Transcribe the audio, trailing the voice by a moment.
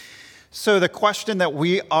So the question that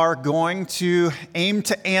we are going to aim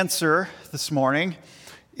to answer this morning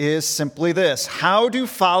is simply this: how do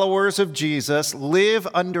followers of Jesus live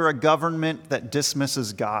under a government that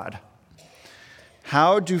dismisses God?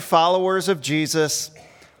 How do followers of Jesus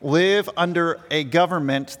live under a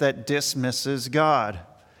government that dismisses God?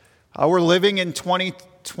 We're living in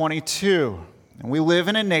 2022, and we live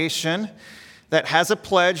in a nation that has a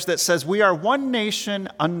pledge that says we are one nation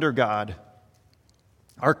under God.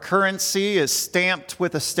 Our currency is stamped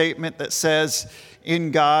with a statement that says,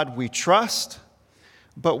 "In God we trust,"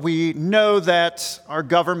 but we know that our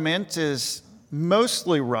government is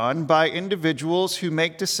mostly run by individuals who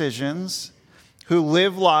make decisions, who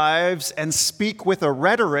live lives and speak with a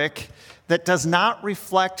rhetoric that does not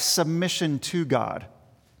reflect submission to God.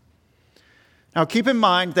 Now, keep in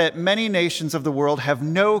mind that many nations of the world have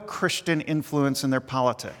no Christian influence in their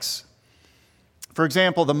politics. For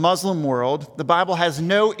example, the Muslim world, the Bible has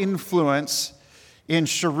no influence in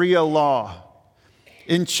Sharia law.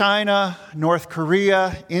 In China, North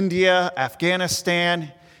Korea, India,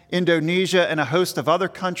 Afghanistan, Indonesia, and a host of other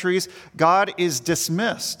countries, God is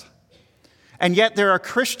dismissed. And yet there are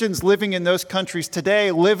Christians living in those countries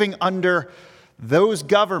today, living under those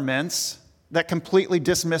governments that completely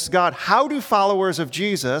dismiss God. How do followers of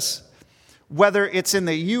Jesus, whether it's in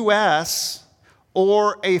the U.S.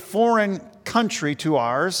 or a foreign country to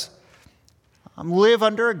ours, live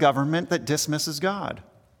under a government that dismisses God?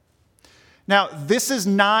 Now, this is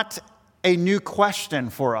not a new question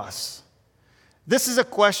for us. This is a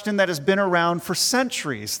question that has been around for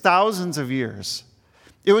centuries, thousands of years.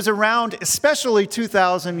 It was around especially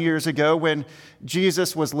 2,000 years ago when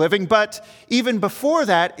Jesus was living, but even before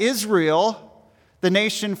that, Israel, the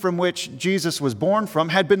nation from which Jesus was born from,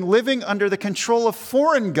 had been living under the control of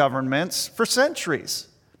foreign governments for centuries.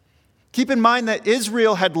 Keep in mind that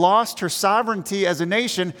Israel had lost her sovereignty as a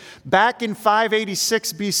nation back in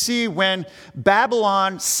 586 BC when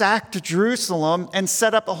Babylon sacked Jerusalem and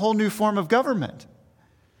set up a whole new form of government.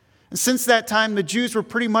 And since that time, the Jews were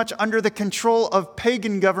pretty much under the control of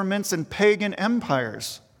pagan governments and pagan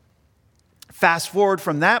empires. Fast forward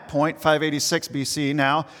from that point, 586 BC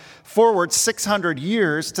now, forward 600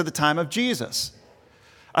 years to the time of Jesus.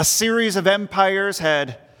 A series of empires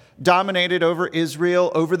had dominated over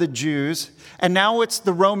Israel, over the Jews, and now it's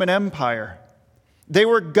the Roman Empire. They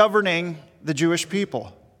were governing the Jewish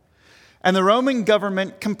people. And the Roman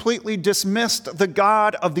government completely dismissed the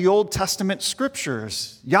God of the Old Testament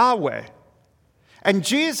scriptures, Yahweh. And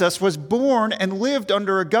Jesus was born and lived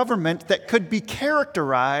under a government that could be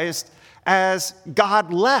characterized as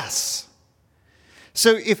godless.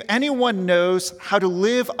 So if anyone knows how to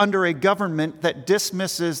live under a government that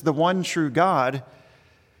dismisses the one true God,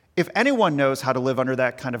 if anyone knows how to live under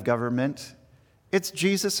that kind of government, it's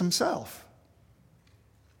Jesus himself.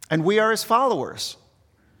 And we are his followers.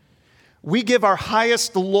 We give our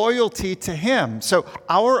highest loyalty to him. So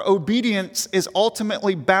our obedience is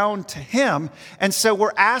ultimately bound to him. And so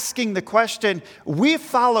we're asking the question, we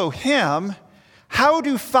follow him. How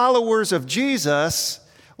do followers of Jesus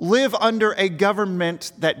live under a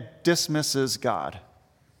government that dismisses God?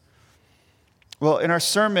 Well, in our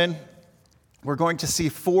sermon, we're going to see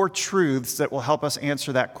 4 truths that will help us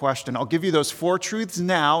answer that question. I'll give you those 4 truths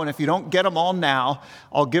now, and if you don't get them all now,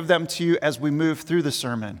 I'll give them to you as we move through the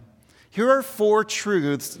sermon. Here are 4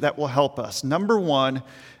 truths that will help us. Number 1,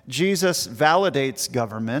 Jesus validates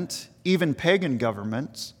government, even pagan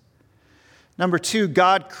governments. Number 2,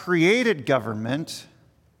 God created government.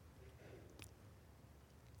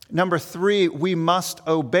 Number 3, we must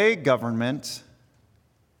obey government.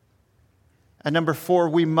 And number 4,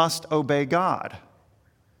 we must obey God.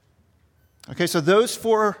 Okay, so those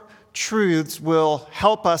 4 truths will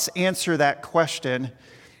help us answer that question.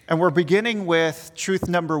 And we're beginning with truth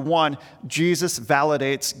number 1, Jesus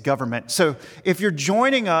validates government. So if you're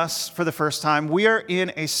joining us for the first time, we are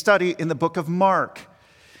in a study in the book of Mark.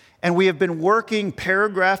 And we have been working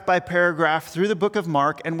paragraph by paragraph through the book of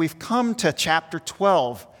Mark, and we've come to chapter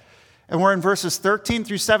 12. And we're in verses 13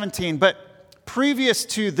 through 17. But previous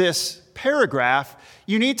to this paragraph,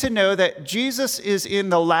 you need to know that Jesus is in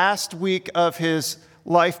the last week of his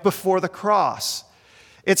life before the cross.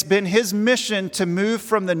 It's been his mission to move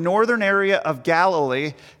from the northern area of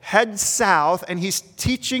Galilee, head south, and he's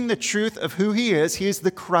teaching the truth of who he is. He is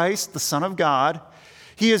the Christ, the Son of God.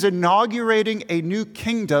 He is inaugurating a new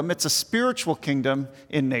kingdom. It's a spiritual kingdom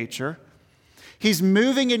in nature. He's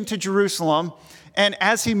moving into Jerusalem, and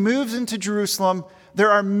as he moves into Jerusalem,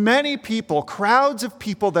 there are many people, crowds of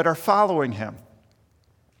people that are following him.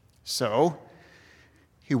 So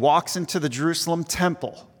he walks into the Jerusalem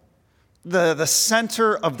temple, the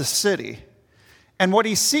center of the city. And what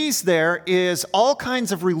he sees there is all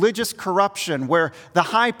kinds of religious corruption where the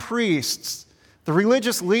high priests, the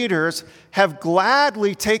religious leaders, have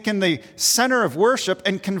gladly taken the center of worship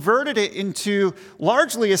and converted it into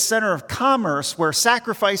largely a center of commerce where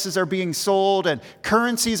sacrifices are being sold and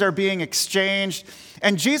currencies are being exchanged.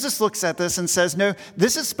 And Jesus looks at this and says, no,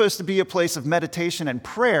 this is supposed to be a place of meditation and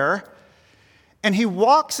prayer. And he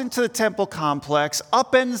walks into the temple complex,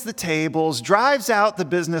 upends the tables, drives out the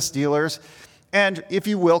business dealers, and, if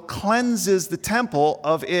you will, cleanses the temple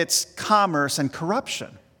of its commerce and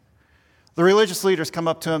corruption. The religious leaders come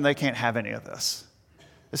up to him, they can't have any of this.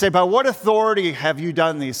 They say, by what authority have you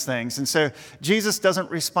done these things? And so Jesus doesn't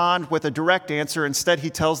respond with a direct answer. Instead, he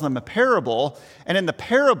tells them a parable. And in the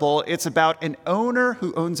parable, it's about an owner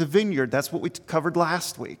who owns a vineyard. That's what we covered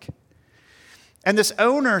last week. And this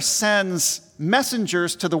owner sends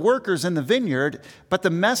messengers to the workers in the vineyard, but the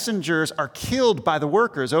messengers are killed by the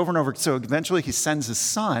workers over and over. So eventually he sends his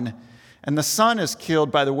son, and the son is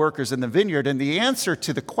killed by the workers in the vineyard. And the answer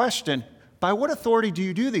to the question, by what authority do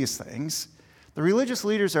you do these things? The religious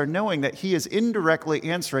leaders are knowing that he is indirectly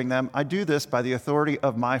answering them, I do this by the authority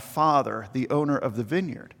of my father, the owner of the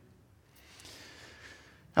vineyard.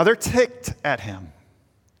 Now they're ticked at him,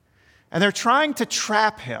 and they're trying to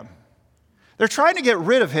trap him. They're trying to get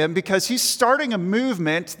rid of him because he's starting a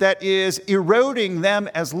movement that is eroding them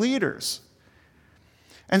as leaders.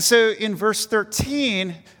 And so in verse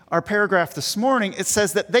 13, our paragraph this morning, it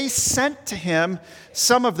says that they sent to him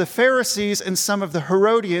some of the Pharisees and some of the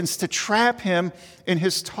Herodians to trap him in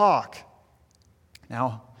his talk.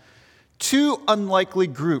 Now, two unlikely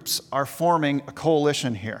groups are forming a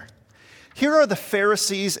coalition here. Here are the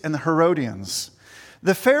Pharisees and the Herodians.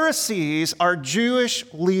 The Pharisees are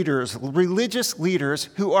Jewish leaders, religious leaders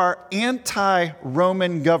who are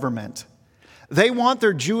anti-Roman government. They want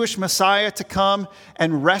their Jewish Messiah to come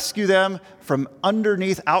and rescue them from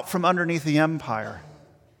out from underneath the empire.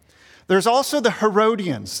 There's also the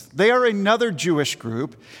Herodians. They are another Jewish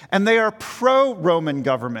group, and they are pro-Roman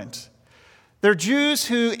government. They're Jews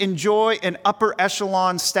who enjoy an upper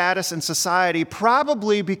echelon status in society,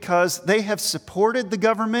 probably because they have supported the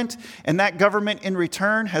government, and that government in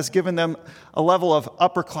return has given them a level of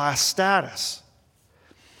upper class status.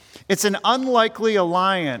 It's an unlikely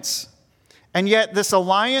alliance, and yet this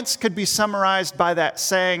alliance could be summarized by that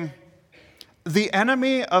saying, the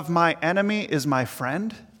enemy of my enemy is my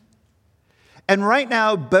friend. And right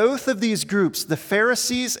now, both of these groups, the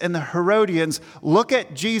Pharisees and the Herodians, look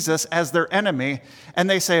at Jesus as their enemy, and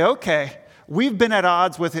they say, okay, we've been at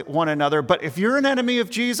odds with one another, but if you're an enemy of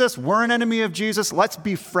Jesus, we're an enemy of Jesus, let's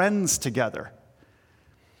be friends together.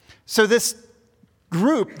 So this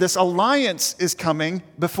group, this alliance is coming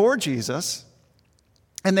before Jesus,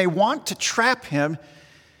 and they want to trap him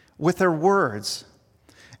with their words.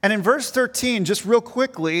 And in verse 13, just real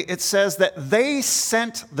quickly, it says that they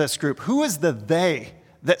sent this group. Who is the they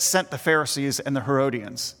that sent the Pharisees and the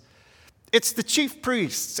Herodians? It's the chief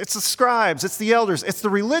priests, it's the scribes, it's the elders, it's the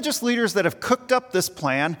religious leaders that have cooked up this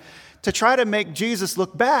plan to try to make Jesus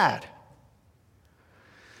look bad.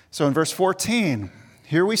 So in verse 14,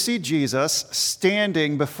 here we see Jesus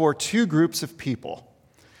standing before two groups of people.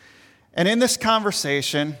 And in this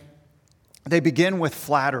conversation, they begin with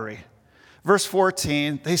flattery. Verse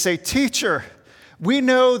 14, they say, "Teacher, we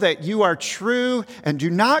know that you are true and do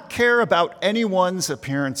not care about anyone's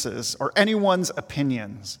appearances or anyone's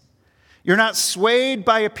opinions. You're not swayed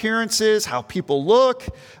by appearances, how people look,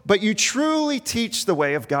 but you truly teach the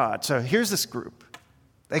way of God." So here's this group.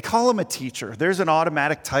 They call him a teacher. There's an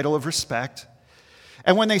automatic title of respect.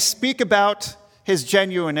 And when they speak about his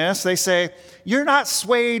genuineness, they say, "You're not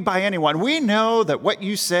swayed by anyone. We know that what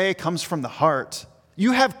you say comes from the heart.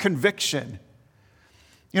 You have conviction.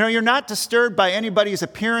 You're not disturbed by anybody's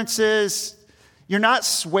appearances. You're not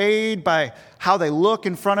swayed by how they look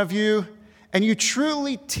in front of you. And you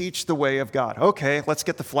truly teach the way of God." Okay, let's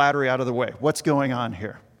get the flattery out of the way. What's going on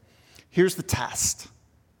here? Here's the test.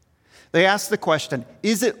 They ask the question,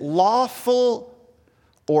 is it lawful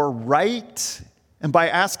or right? And by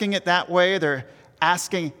asking it that way, they're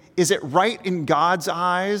asking, is it right in God's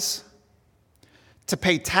eyes to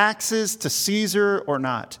pay taxes to Caesar or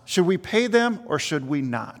not? Should we pay them or should we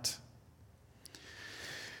not?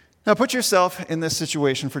 Now put yourself in this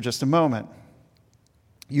situation for just a moment.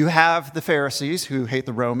 You have the Pharisees who hate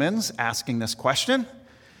the Romans asking this question.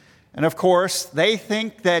 And of course, they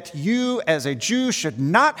think that you as a Jew should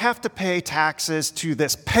not have to pay taxes to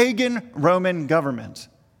this pagan Roman government.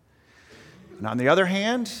 And on the other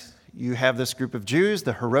hand, you have this group of Jews,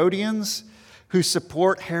 the Herodians, who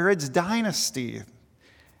support Herod's dynasty.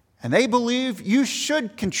 And they believe you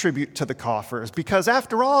should contribute to the coffers because,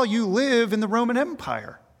 after all, you live in the Roman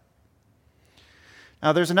Empire.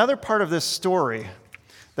 Now, there's another part of this story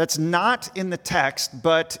that's not in the text,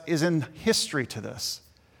 but is in history to this.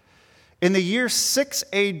 In the year 6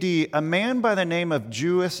 AD, a man by the name of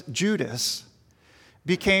Judas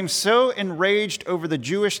became so enraged over the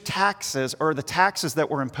Jewish taxes, or the taxes that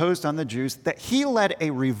were imposed on the Jews, that he led a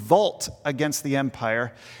revolt against the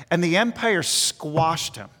empire, and the empire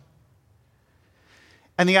squashed him.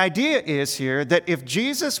 And the idea is here that if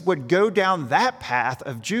Jesus would go down that path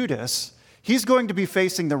of Judas, he's going to be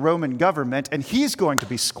facing the Roman government, and he's going to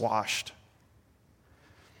be squashed.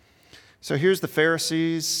 So here's the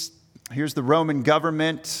Pharisees, here's the Roman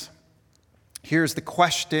government, here's the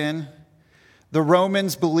question. The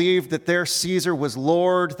Romans believed that their Caesar was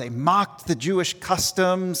Lord. They mocked the Jewish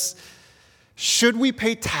customs. Should we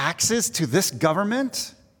pay taxes to this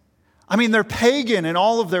government? I mean, they're pagan in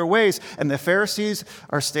all of their ways. And the Pharisees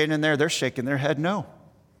are standing there, they're shaking their head no.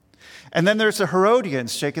 And then there's the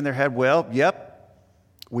Herodians shaking their head, well, yep,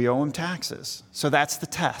 we owe them taxes. So that's the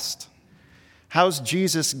test. How's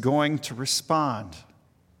Jesus going to respond?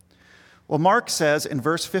 Well, Mark says in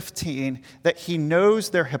verse 15 that he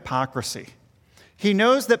knows their hypocrisy. He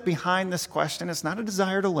knows that behind this question is not a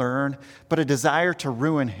desire to learn, but a desire to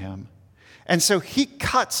ruin him. And so he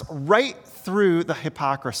cuts right through the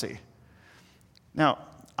hypocrisy. Now,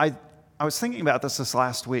 I was thinking about this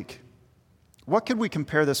last week. What could we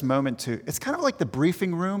compare this moment to? It's kind of like the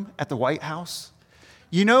briefing room at the White House.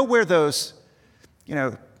 You know where those,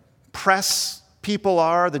 press people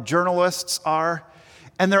are, the journalists are,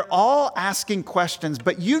 and they're all asking questions,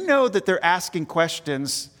 but you know that they're asking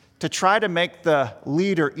questions to try to make the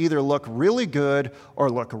leader either look really good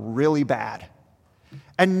or look really bad.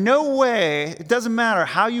 And no way, it doesn't matter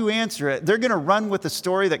how you answer it, they're going to run with a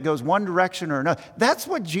story that goes one direction or another. That's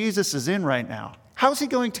what Jesus is in right now. How's he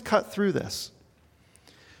going to cut through this?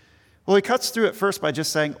 Well, he cuts through it first by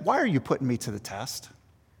just saying, why are you putting me to the test?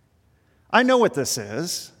 I know what this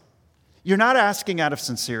is. You're not asking out of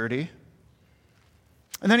sincerity.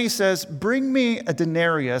 And then he says, bring me a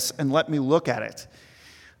denarius and let me look at it.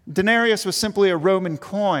 Denarius was simply a Roman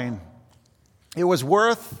coin. It was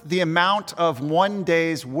worth the amount of one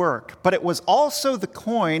day's work, but it was also the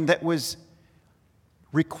coin that was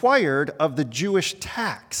required of the Jewish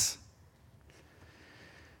tax.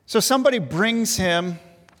 So somebody brings him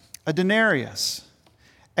a denarius.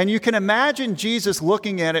 And you can imagine Jesus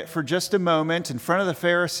looking at it for just a moment in front of the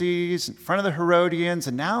Pharisees, in front of the Herodians,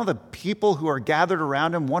 and now the people who are gathered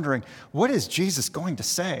around him wondering, what is Jesus going to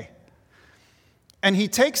say? And he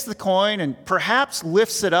takes the coin and perhaps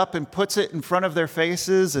lifts it up and puts it in front of their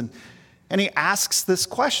faces, and he asks this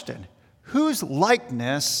question: whose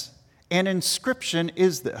likeness and inscription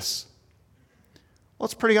is this? Well,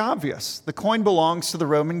 it's pretty obvious. The coin belongs to the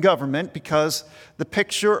Roman government because the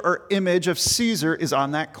picture or image of Caesar is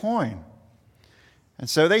on that coin. And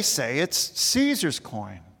so they say it's Caesar's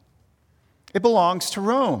coin. It belongs to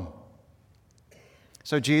Rome.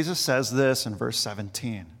 So Jesus says this in verse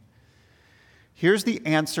 17. Here's the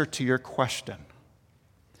answer to your question.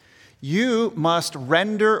 You must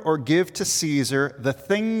render or give to Caesar the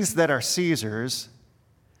things that are Caesar's,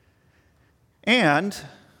 and,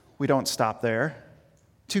 we don't stop there,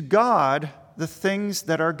 to God the things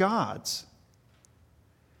that are God's.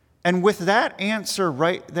 And with that answer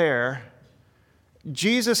right there,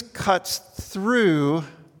 Jesus cuts through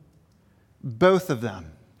both of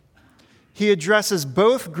them. He addresses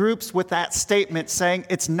both groups with that statement, saying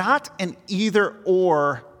it's not an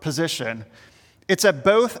either-or position. It's a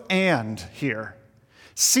both and here.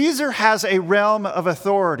 Caesar has a realm of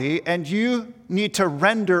authority, and you need to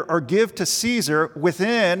render or give to Caesar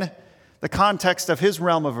within the context of his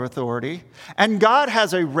realm of authority. And God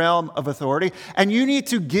has a realm of authority, and you need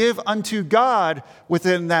to give unto God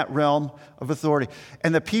within that realm of authority.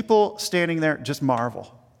 And the people standing there just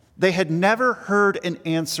marvel. They had never heard an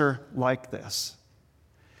answer like this.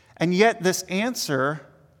 And yet this answer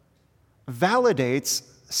validates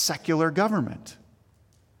secular government.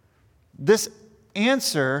 This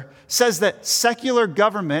answer says that secular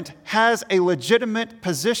government has a legitimate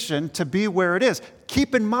position to be where it is.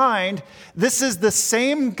 Keep in mind, this is the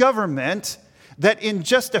same government that in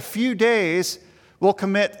just a few days will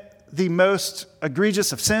commit the most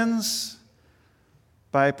egregious of sins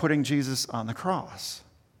by putting Jesus on the cross.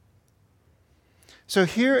 So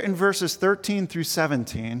here in verses 13 through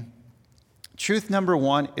 17, truth number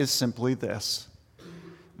one is simply this: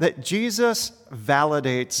 that Jesus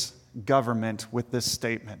validates government with this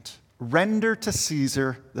statement. Render to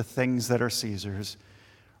Caesar the things that are Caesar's.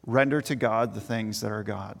 Render to God the things that are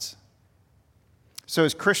God's. So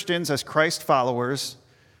as Christians, as Christ followers,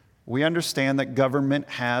 we understand that government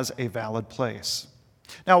has a valid place.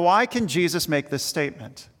 Now, why can Jesus make this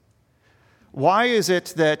statement? Why is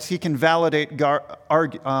it that he can validate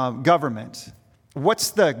government?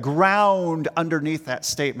 What's the ground underneath that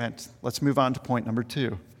statement? Let's move on to point number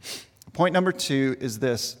 2. Point number 2 is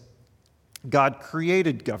this: God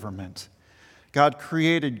created government. God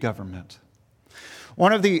created government.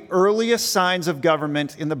 One of the earliest signs of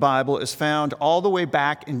government in the Bible is found all the way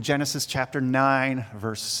back in Genesis chapter 9,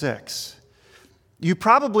 verse 6. You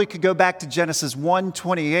probably could go back to Genesis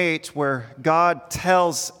 1:28, where God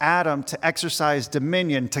tells Adam to exercise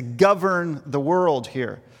dominion, to govern the world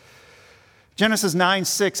here. Genesis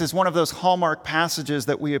 9:6 is one of those hallmark passages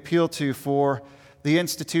that we appeal to for the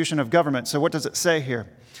institution of government. So what does it say here?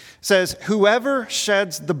 It says, "Whoever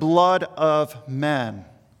sheds the blood of men,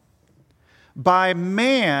 by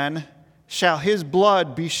man shall his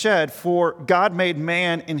blood be shed, for God made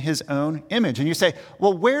man in his own image." And you say,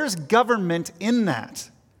 well, where's government in that?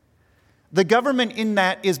 The government in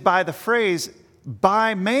that is by the phrase,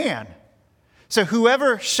 by man. So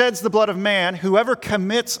whoever sheds the blood of man, whoever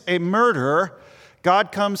commits a murder,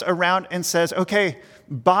 God comes around and says, okay,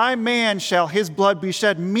 by man shall his blood be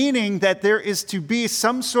shed, meaning that there is to be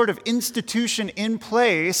some sort of institution in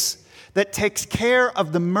place that takes care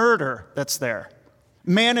of the murder that's there.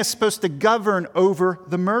 Man is supposed to govern over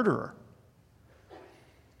the murderer.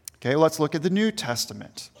 Okay, let's look at the New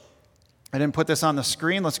Testament. I didn't put this on the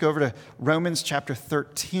screen. Let's go over to Romans chapter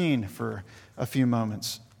 13 for a few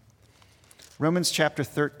moments. Romans chapter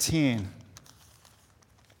 13.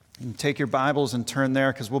 You can take your Bibles and turn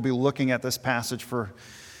there because we'll be looking at this passage for a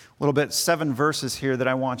little bit. 7 verses here that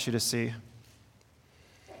I want you to see.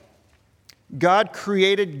 God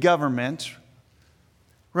created government.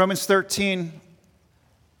 Romans 13,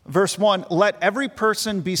 verse 1, "Let every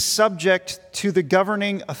person be subject to the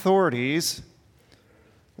governing authorities."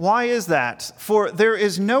 Why is that? "For there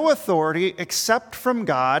is no authority except from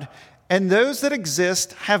God, and those that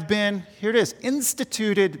exist have been," here it is,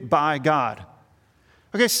 "instituted by God."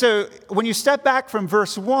 Okay, so when you step back from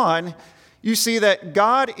verse 1, you see that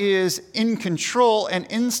God is in control and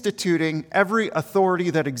instituting every authority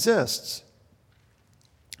that exists.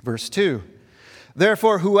 Verse 2,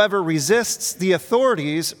 "Therefore, whoever resists the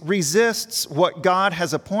authorities resists what God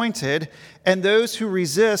has appointed, and those who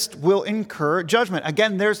resist will incur judgment."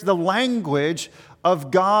 Again, there's the language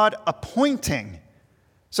of God appointing.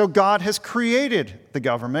 So God has created the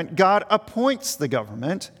government. God appoints the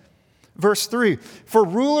government. Verse 3, "For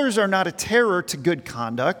rulers are not a terror to good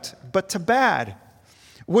conduct, but to bad.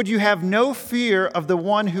 Would you have no fear of the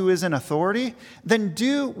one who is in authority? Then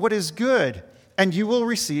do what is good, and you will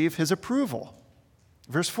receive his approval."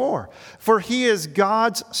 Verse 4, "For he is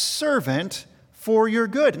God's servant for your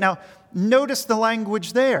good." Now, notice the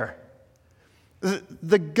language there.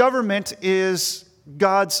 The government is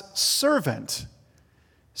God's servant.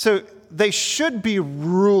 So they should be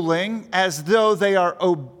ruling as though they are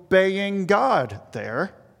obeying God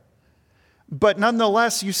there. But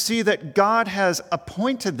nonetheless, you see that God has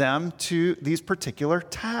appointed them to these particular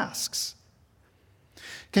tasks.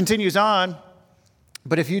 Continues on,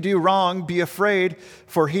 "But if you do wrong, be afraid,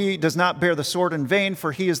 for he does not bear the sword in vain,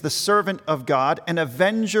 for he is the servant of God, an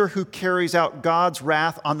avenger who carries out God's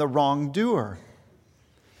wrath on the wrongdoer.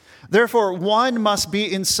 Therefore, one must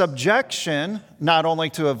be in subjection, not only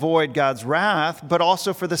to avoid God's wrath, but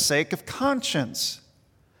also for the sake of conscience.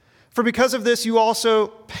 For because of this, you also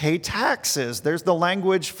pay taxes." There's the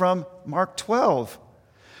language from Mark 12.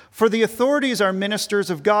 "For the authorities are ministers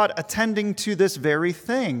of God, attending to this very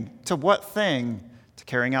thing." To what thing? To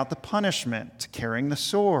carrying out the punishment, to carrying the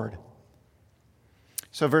sword.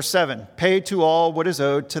 So verse 7, "Pay to all what is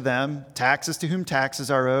owed to them, taxes to whom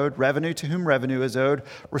taxes are owed, revenue to whom revenue is owed,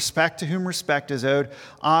 respect to whom respect is owed,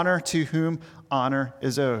 honor to whom honor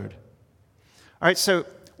is owed." All right, so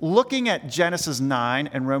looking at Genesis 9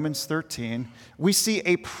 and Romans 13, we see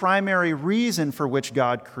a primary reason for which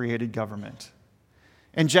God created government.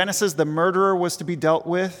 In Genesis, the murderer was to be dealt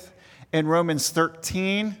with. In Romans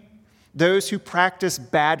 13, those who practice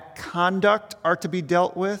bad conduct are to be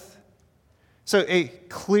dealt with. So a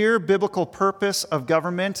clear biblical purpose of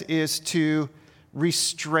government is to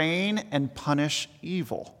restrain and punish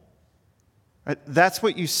evil. Right? That's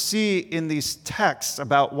what you see in these texts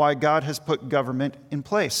about why God has put government in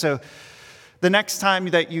place. So the next time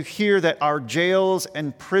that you hear that our jails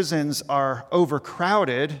and prisons are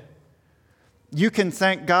overcrowded, you can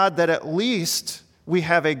thank God that at least we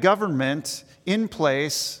have a government in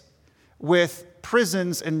place with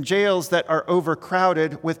prisons and jails that are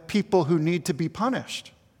overcrowded with people who need to be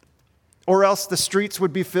punished. or else the streets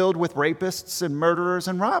would be filled with rapists and murderers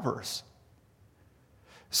and robbers.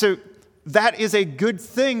 So that is a good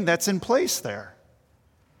thing that's in place there.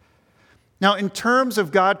 Now, in terms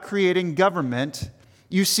of God creating government,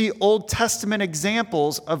 you see Old Testament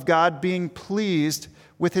examples of God being pleased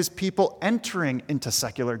with his people entering into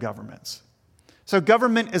secular governments. So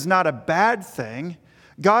government is not a bad thing.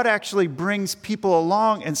 God actually brings people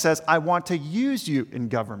along and says, I want to use you in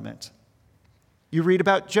government. You read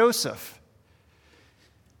about Joseph.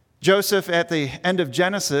 Joseph, at the end of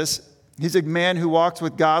Genesis, he's a man who walks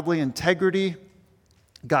with godly integrity.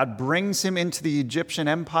 God brings him into the Egyptian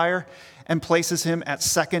empire and places him at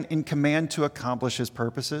second in command to accomplish his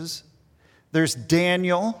purposes. There's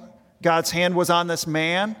Daniel. God's hand was on this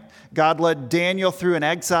man. God led Daniel through an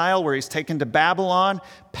exile where he's taken to Babylon,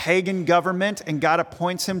 pagan government, and God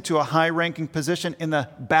appoints him to a high-ranking position in the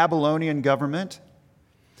Babylonian government.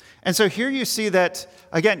 And so here you see that,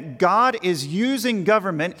 again, God is using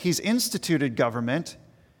government. He's instituted government.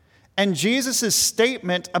 And Jesus'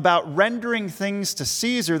 statement about rendering things to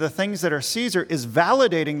Caesar, the things that are Caesar, is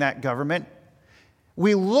validating that government.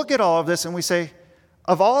 We look at all of this and we say,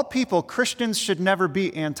 of all people, Christians should never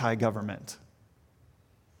be anti-government.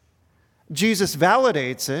 Jesus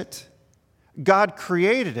validates it. God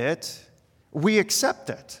created it. We accept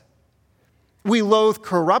it. We loathe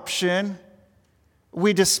corruption.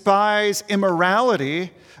 We despise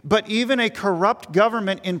immorality. But even a corrupt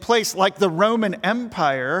government in place like the Roman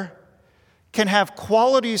Empire can have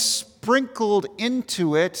qualities sprinkled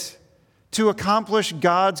into it to accomplish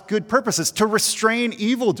God's good purposes, to restrain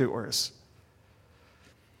evildoers.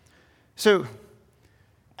 So,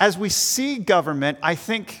 as we see government, I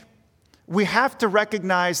think we have to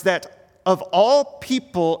recognize that of all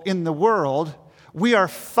people in the world, we are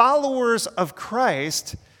followers of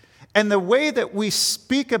Christ, and the way that we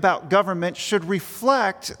speak about government should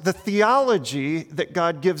reflect the theology that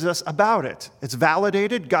God gives us about it. It's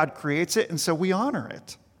validated, God creates it, and so we honor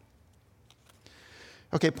it.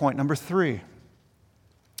 Okay, point number 3.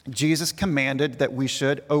 Jesus commanded that we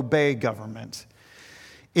should obey government.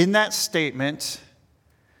 In that statement,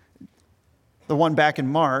 the one back in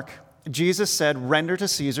Mark, Jesus said, render to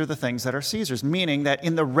Caesar the things that are Caesar's, meaning that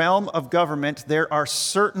in the realm of government, there are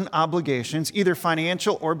certain obligations, either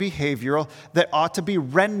financial or behavioral, that ought to be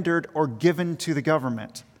rendered or given to the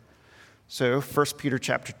government. So 1 Peter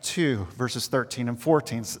chapter 2, verses 13 and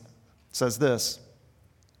 14 says this,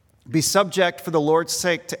 be subject for the Lord's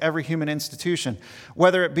sake to every human institution,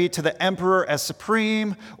 whether it be to the emperor as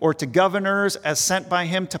supreme or to governors as sent by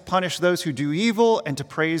him to punish those who do evil and to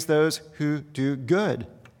praise those who do good.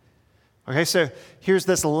 Okay, so here's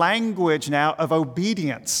this language now of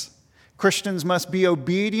obedience. Christians must be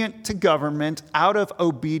obedient to government out of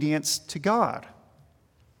obedience to God.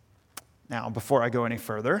 Now, before I go any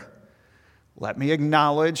further, let me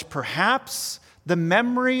acknowledge perhaps the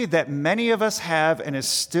memory that many of us have and is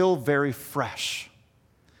still very fresh.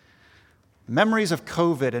 Memories of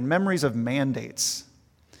COVID and memories of mandates.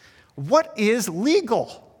 What is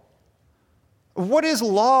legal? What is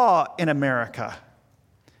law in America?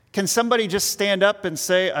 Can somebody just stand up and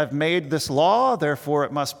say, I've made this law, therefore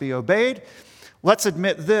it must be obeyed? Let's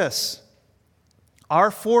admit this. Our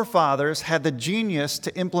forefathers had the genius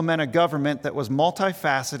to implement a government that was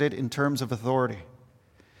multifaceted in terms of authority,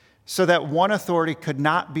 so that one authority could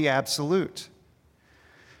not be absolute.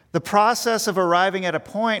 The process of arriving at a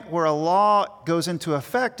point where a law goes into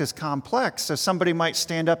effect is complex. So somebody might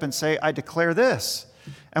stand up and say, I declare this.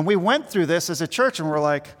 And we went through this as a church and we're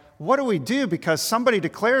like, what do we do? Because somebody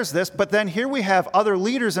declares this, but then here we have other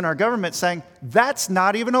leaders in our government saying, that's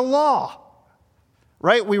not even a law,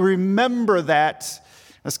 right? We remember that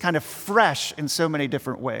as kind of fresh in so many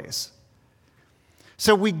different ways.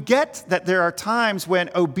 So we get that there are times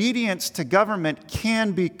when obedience to government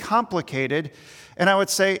can be complicated. And I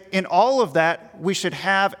would say in all of that, we should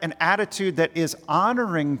have an attitude that is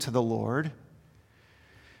honoring to the Lord.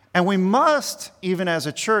 And we must, even as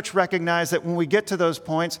a church, recognize that when we get to those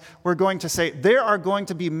points, we're going to say there are going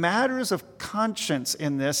to be matters of conscience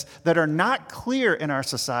in this that are not clear in our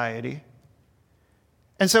society.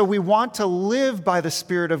 And so we want to live by the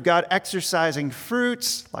Spirit of God, exercising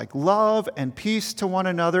fruits like love and peace to one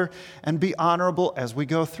another and be honorable as we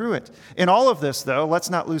go through it. In all of this, though, let's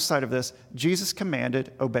not lose sight of this. Jesus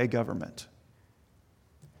commanded, obey government.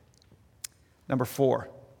 Number 4.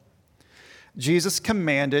 Jesus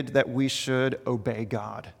commanded that we should obey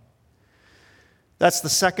God. That's the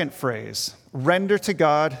second phrase. Render to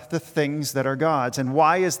God the things that are God's. And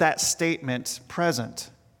why is that statement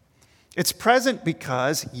present? It's present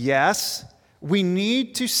because, yes, we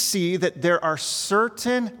need to see that there are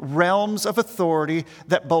certain realms of authority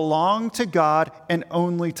that belong to God and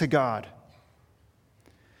only to God.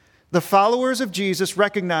 The followers of Jesus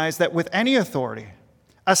recognize that with any authority,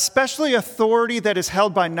 especially authority that is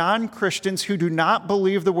held by non-Christians who do not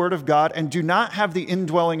believe the Word of God and do not have the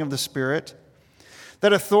indwelling of the Spirit,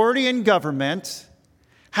 that authority in government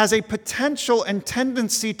has a potential and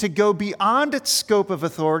tendency to go beyond its scope of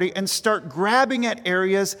authority and start grabbing at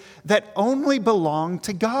areas that only belong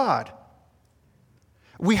to God.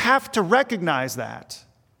 We have to recognize that.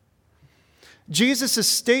 Jesus'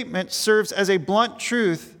 statement serves as a blunt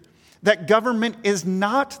truth that government is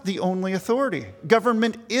not the only authority.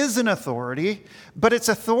 Government is an authority, but its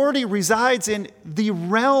authority resides in the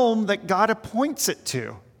realm that God appoints it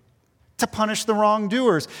to punish the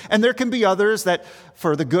wrongdoers. And there can be others that,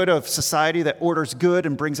 for the good of society, that orders good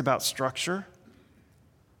and brings about structure.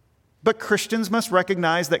 But Christians must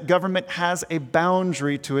recognize that government has a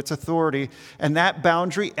boundary to its authority, and that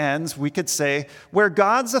boundary ends, we could say, where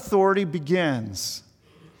God's authority begins.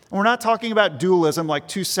 And we're not talking about dualism like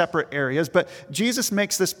two separate areas, but Jesus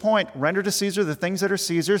makes this point: render to Caesar the things that are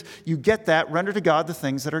Caesar's. You get that. Render to God the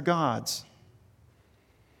things that are God's.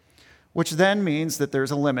 Which then means that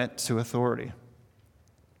there's a limit to authority.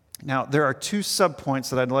 Now, there are two subpoints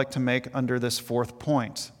that I'd like to make under this fourth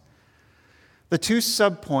point. The two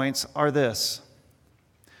subpoints are this: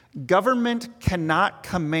 government cannot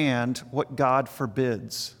command what God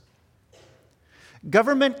forbids.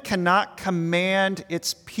 Government cannot command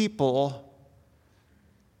its people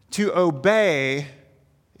to obey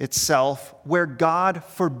itself where God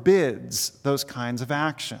forbids those kinds of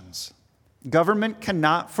actions. Government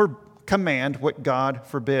cannot command what God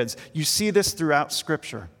forbids. You see this throughout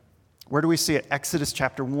Scripture. Where do we see it? Exodus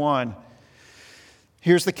chapter 1.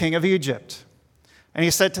 Here's the king of Egypt. And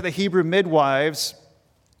he said to the Hebrew midwives,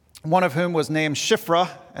 one of whom was named Shiphrah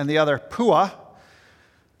and the other Puah.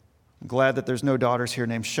 I'm glad that there's no daughters here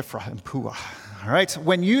named Shiphrah and Puah. All right.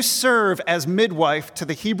 When you serve as midwife to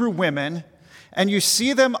the Hebrew women and you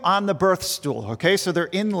see them on the birth stool, okay, so they're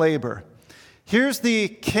in labor. Here's the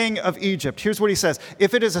king of Egypt. Here's what he says: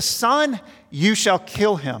 if it is a son, you shall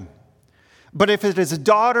kill him. But if it is a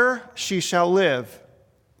daughter, she shall live.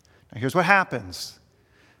 Now here's what happens.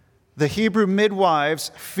 The Hebrew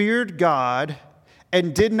midwives feared God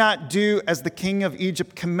and did not do as the king of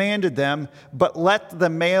Egypt commanded them, but let the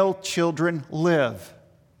male children live.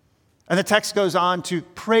 And the text goes on to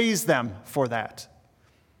praise them for that.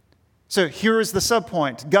 So here is the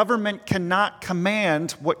subpoint. Government cannot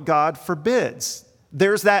command what God forbids.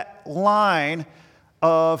 There's that line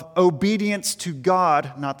of obedience to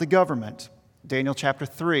God, not the government. Daniel chapter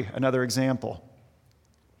 3, another example.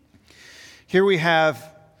 Here we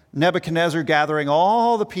have Nebuchadnezzar gathering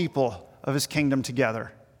all the people of his kingdom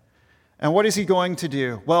together. And what is he going to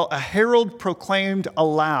do? Well, a herald proclaimed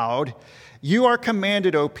aloud, "You are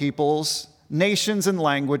commanded, O peoples, nations and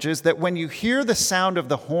languages, that when you hear the sound of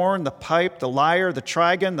the horn, the pipe, the lyre, the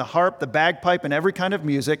trigon, the harp, the bagpipe, and every kind of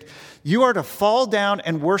music, you are to fall down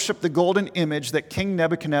and worship the golden image that King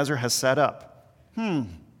Nebuchadnezzar has set up.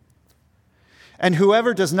 And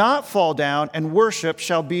whoever does not fall down and worship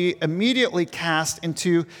shall be immediately cast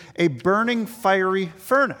into a burning fiery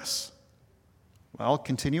furnace." Well,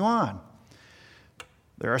 continue on.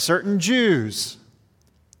 There are certain Jews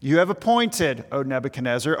you have appointed, O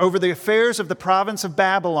Nebuchadnezzar, over the affairs of the province of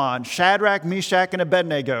Babylon, Shadrach, Meshach, and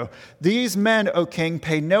Abednego. These men, O king,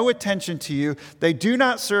 pay no attention to you. They do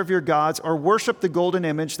not serve your gods or worship the golden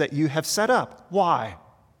image that you have set up. Why?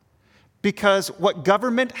 Because what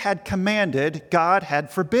government had commanded, God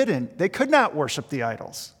had forbidden. They could not worship the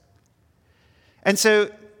idols. And so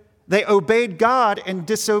they obeyed God and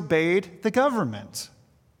disobeyed the government.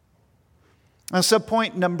 Now,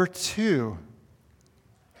 subpoint number 2.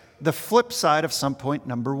 The flip side of subpoint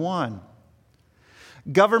number 1.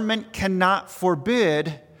 Government cannot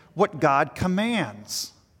forbid what God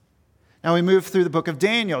commands. Now we move through the book of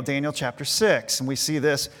Daniel, Daniel chapter 6, and we see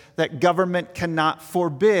this, that government cannot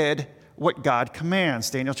forbid what God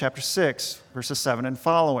commands. Daniel chapter 6, verses 7 and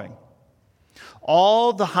following.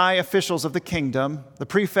 All the high officials of the kingdom, the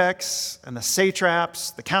prefects and the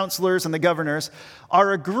satraps, the counselors and the governors,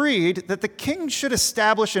 are agreed that the king should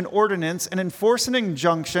establish an ordinance and enforce an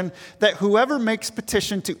injunction that whoever makes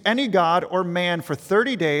petition to any god or man for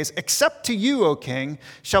 30 days, except to you, O king,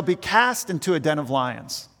 shall be cast into a den of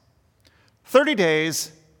lions. 30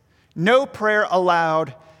 days, no prayer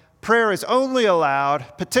allowed. Prayer is only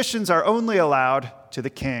allowed, petitions are only allowed to the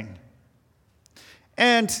king.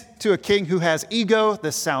 And to a king who has ego,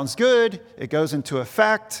 this sounds good. It goes into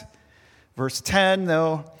effect. Verse 10,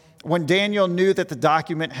 though, When Daniel knew that the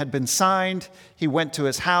document had been signed, he went to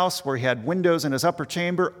his house where he had windows in his upper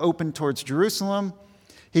chamber open towards Jerusalem.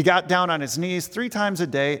 He got down on his knees 3 times a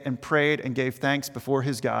day and prayed and gave thanks before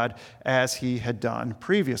his God as he had done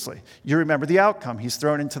previously. You remember the outcome. He's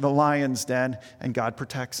thrown into the lion's den and God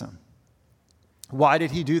protects him. Why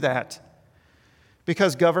did he do that?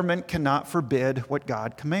 Because government cannot forbid what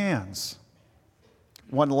God commands.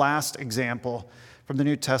 One last example from the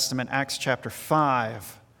New Testament, Acts chapter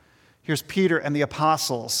 5. Here's Peter and the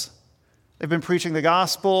apostles. They've been preaching the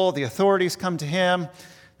gospel. The authorities come to him.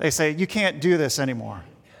 They say, you can't do this anymore.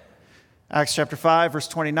 Acts chapter 5, verse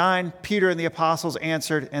 29, Peter and the apostles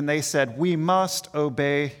answered, and they said, we must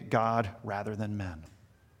obey God rather than men.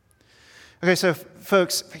 Okay, so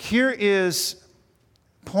folks, here is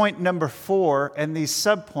point number 4 and these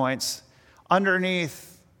subpoints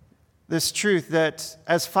underneath this truth that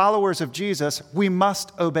as followers of Jesus, we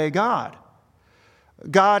must obey God.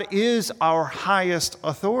 God is our highest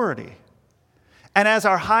authority. And as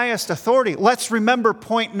our highest authority, let's remember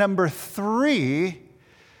point number 3,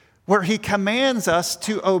 where he commands us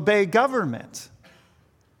to obey government.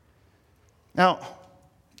 Now,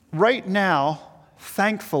 right now,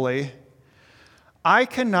 thankfully, I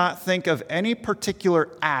cannot think of any particular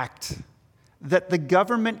act that the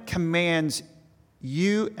government commands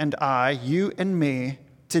you and me,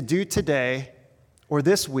 to do today or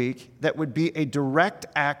this week that would be a direct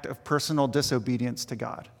act of personal disobedience to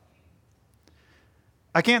God.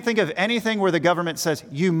 I can't think of anything where the government says,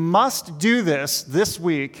 you must do this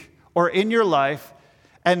week or in your life,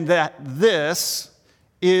 and that this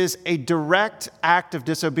is a direct act of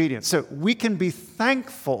disobedience. So we can be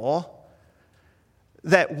thankful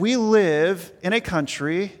that we live in a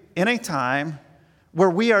country, in a time, where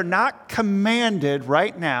we are not commanded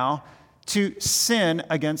right now to sin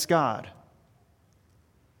against God.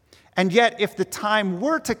 And yet, if the time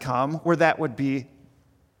were to come where that would be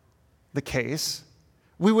the case,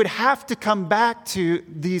 we would have to come back to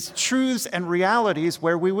these truths and realities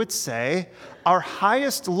where we would say our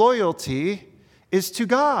highest loyalty is to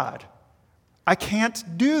God. I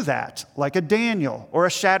can't do that like a Daniel or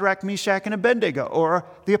a Shadrach, Meshach, and Abednego or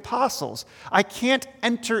the apostles. I can't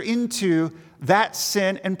enter into that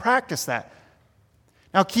sin and practice that.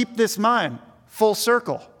 Now keep this in mind, full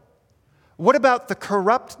circle. What about the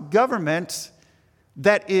corrupt government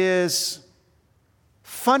that is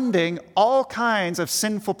funding all kinds of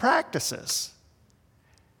sinful practices?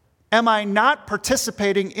 Am I not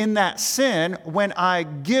participating in that sin when I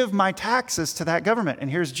give my taxes to that government? And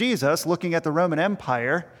here's Jesus looking at the Roman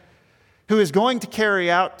Empire, who is going to carry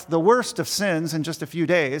out the worst of sins in just a few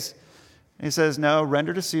days. And he says, no,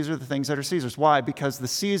 render to Caesar the things that are Caesar's. Why? Because the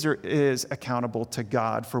Caesar is accountable to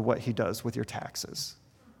God for what he does with your taxes,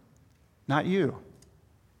 not you.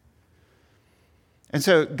 And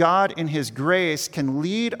so God, in his grace, can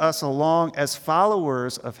lead us along as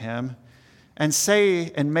followers of him and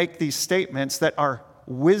say and make these statements that are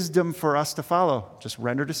wisdom for us to follow. Just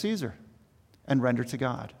render to Caesar and render to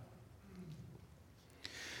God.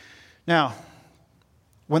 Now,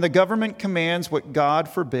 when the government commands what God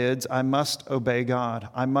forbids, I must obey God.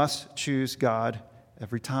 I must choose God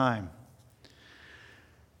every time.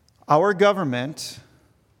 Our government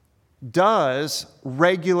does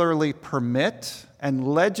regularly permit and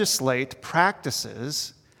legislate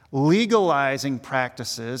practices, legalizing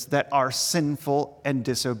practices that are sinful and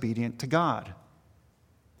disobedient to God.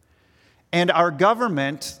 And our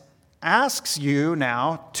government asks you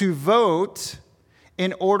now to vote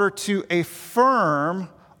in order to affirm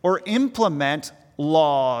or implement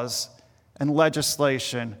laws and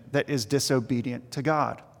legislation that is disobedient to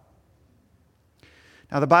God.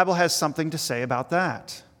 Now, the Bible has something to say about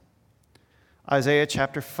that. Isaiah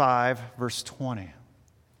chapter 5, verse 20.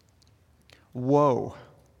 Woe.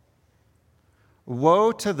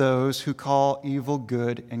 Woe to those who call evil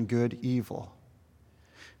good and good evil,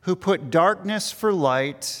 who put darkness for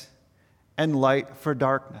light and light for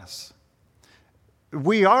darkness.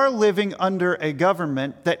 We are living under a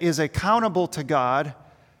government that is accountable to God,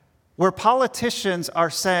 where politicians are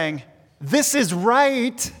saying, this is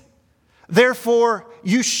right, therefore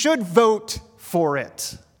you should vote for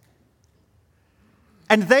it.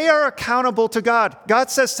 And they are accountable to God. God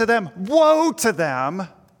says to them, woe to them.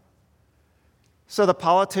 So the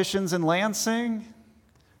politicians in Lansing,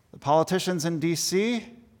 the politicians in D.C.,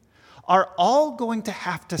 are all going to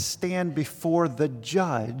have to stand before the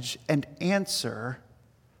judge and answer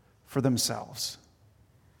for themselves.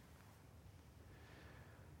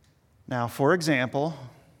 Now, for example,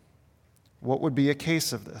 what would be a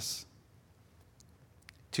case of this?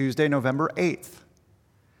 Tuesday, November 8th.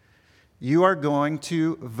 You are going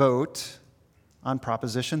to vote on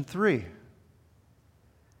Proposition 3.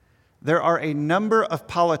 There are a number of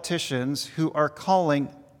politicians who are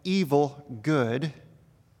calling evil good,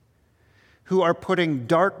 who are putting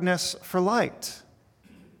darkness for light,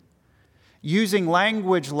 using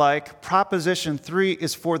language like Proposition 3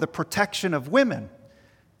 is for the protection of women.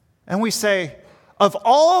 And we say, of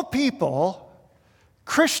all people,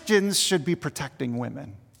 Christians should be protecting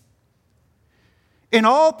women. In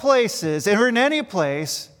all places, or in any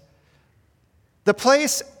place, the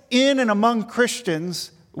place in and among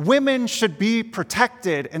Christians, women should be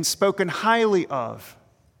protected and spoken highly of.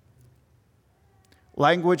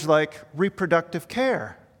 Language like reproductive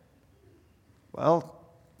care. Well,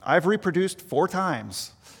 I've reproduced 4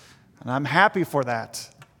 times, and I'm happy for that.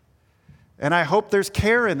 And I hope there's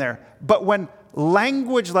care in there. But when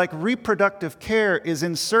language like reproductive care is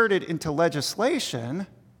inserted into legislation,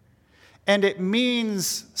 and it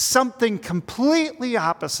means something completely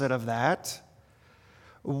opposite of that,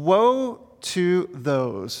 woe to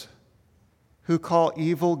those who call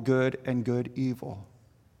evil good and good evil.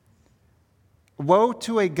 Woe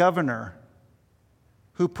to a governor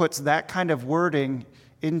who puts that kind of wording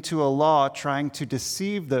into a law trying to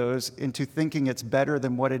deceive those into thinking it's better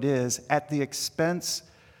than what it is at the expense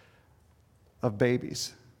of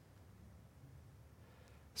babies.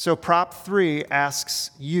 So Prop 3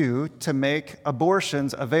 asks you to make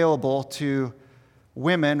abortions available to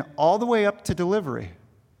women all the way up to delivery.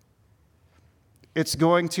 It's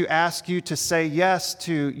going to ask you to say yes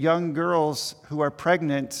to young girls who are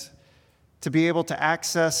pregnant to be able to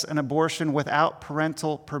access an abortion without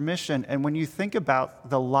parental permission. And when you think about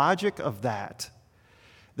the logic of that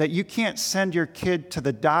you can't send your kid to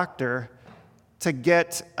the doctor to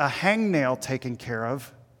get a hangnail taken care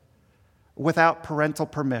of without parental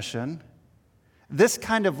permission, this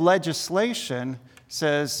kind of legislation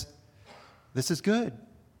says, this is good.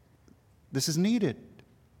 This is needed.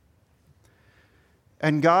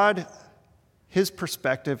 And God, his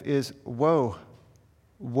perspective is woe.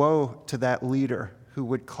 Woe to that leader who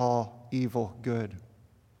would call evil good.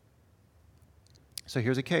 So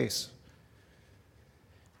here's a case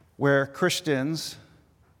where Christians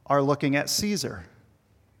are looking at Caesar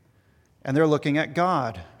and they're looking at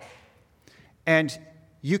God. And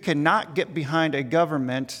you cannot get behind a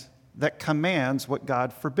government that commands what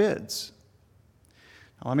God forbids.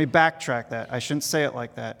 Now, let me backtrack that. I shouldn't say it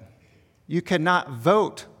like that. You cannot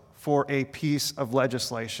vote for a piece of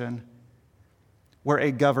legislation where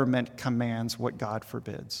a government commands what God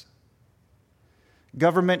forbids.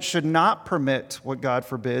 Government should not permit what God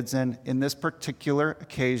forbids, and in this particular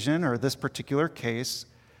occasion, or this particular case,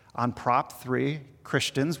 on Prop 3,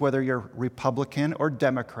 Christians, whether you're Republican or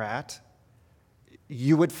Democrat,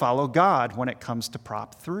 you would follow God when it comes to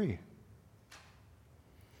Prop 3.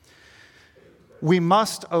 We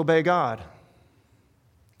must obey God.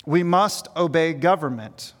 We must obey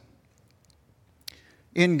government.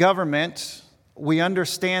 In government, we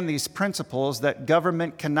understand these principles that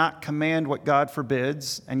government cannot command what God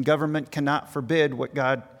forbids, and government cannot forbid what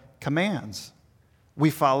God commands. We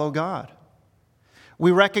follow God. We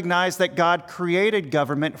recognize that God created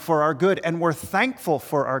government for our good, and we're thankful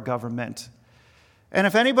for our government. And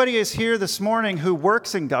if anybody is here this morning who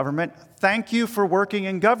works in government, thank you for working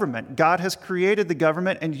in government. God has created the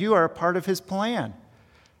government, and you are a part of his plan.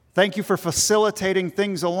 Thank you for facilitating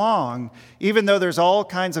things along, even though there's all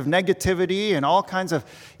kinds of negativity and all kinds of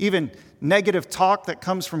even negative talk that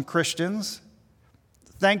comes from Christians.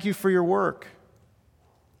 Thank you for your work.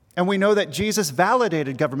 And we know that Jesus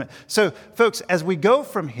validated government. So, folks, as we go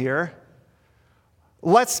from here,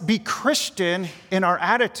 let's be Christian in our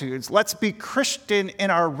attitudes. Let's be Christian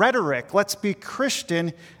in our rhetoric. Let's be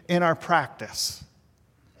Christian in our practice.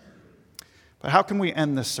 But how can we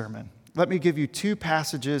end this sermon? Let me give you 2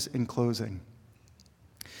 passages in closing.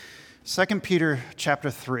 2 Peter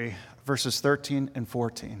chapter 3, verses 13 and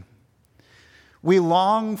 14. We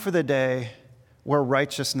long for the day where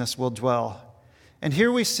righteousness will dwell. And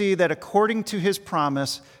here we see that according to his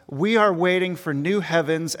promise, we are waiting for new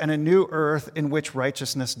heavens and a new earth in which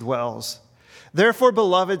righteousness dwells. Therefore,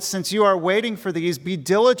 beloved, since you are waiting for these, be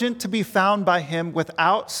diligent to be found by him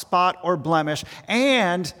without spot or blemish,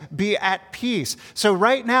 and be at peace. So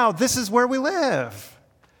right now, this is where we live.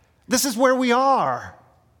 This is where we are.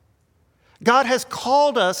 God has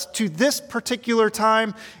called us to this particular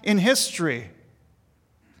time in history.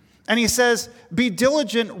 And he says, be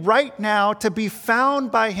diligent right now to be found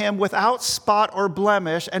by him without spot or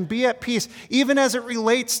blemish, and be at peace, even as it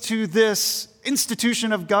relates to this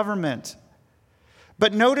institution of government.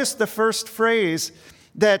 But notice the first phrase,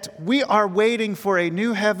 that we are waiting for a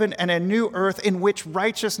new heaven and a new earth in which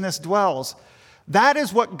righteousness dwells. That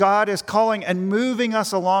is what God is calling and moving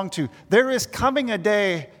us along to. There is coming a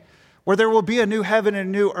day where there will be a new heaven and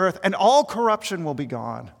a new earth, and all corruption will be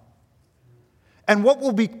gone. And what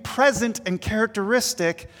will be present and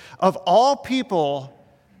characteristic of all people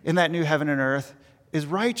in that new heaven and earth is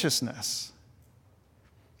righteousness.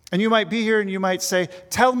 And you might be here and you might say,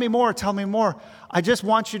 tell me more, tell me more. I just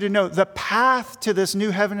want you to know the path to this new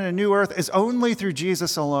heaven and a new earth is only through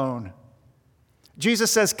Jesus alone.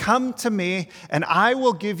 Jesus says, come to me and I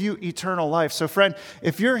will give you eternal life. So friend,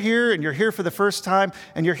 if you're here and you're here for the first time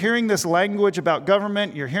and you're hearing this language about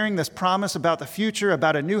government, you're hearing this promise about the future,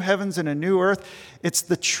 about a new heavens and a new earth, it's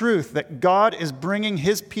the truth that God is bringing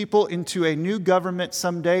his people into a new government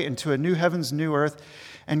someday, into a new heavens, new earth,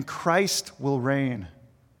 and Christ will reign.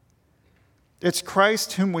 It's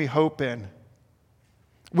Christ whom we hope in.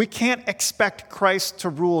 We can't expect Christ to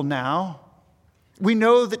rule now. We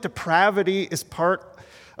know that depravity is part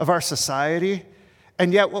of our society,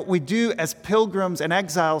 and yet what we do as pilgrims and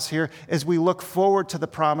exiles here is we look forward to the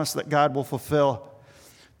promise that God will fulfill.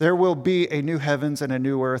 There will be a new heavens and a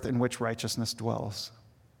new earth in which righteousness dwells.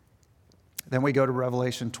 Then we go to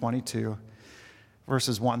Revelation 22,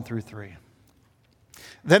 verses 1 through 3.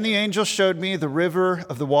 Then the angel showed me the river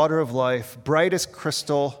of the water of life, bright as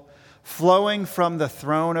crystal, flowing from the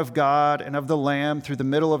throne of God and of the Lamb through the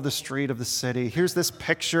middle of the street of the city. Here's this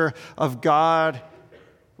picture of God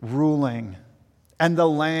ruling, and the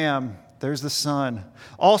Lamb, there's the Son.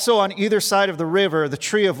 Also on either side of the river, the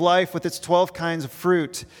tree of life with its 12 kinds of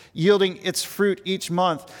fruit, yielding its fruit each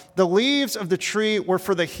month. The leaves of the tree were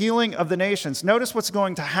for the healing of the nations. Notice what's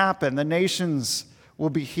going to happen. The nations will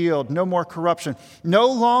be healed. No more corruption. No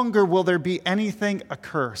longer will there be anything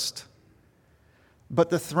accursed. But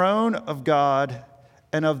the throne of God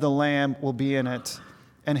and of the Lamb will be in it,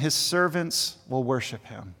 and his servants will worship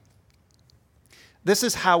him. This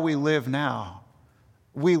is how we live now.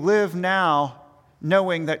 We live now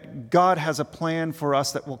knowing that God has a plan for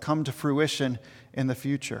us that will come to fruition in the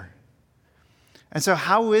future. And so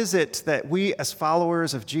how is it that we as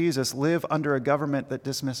followers of Jesus live under a government that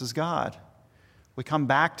dismisses God? We come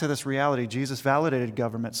back to this reality. Jesus validated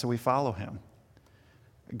government, so we follow him.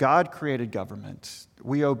 God created government.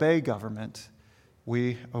 We obey government.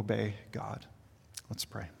 We obey God. Let's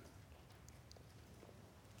pray.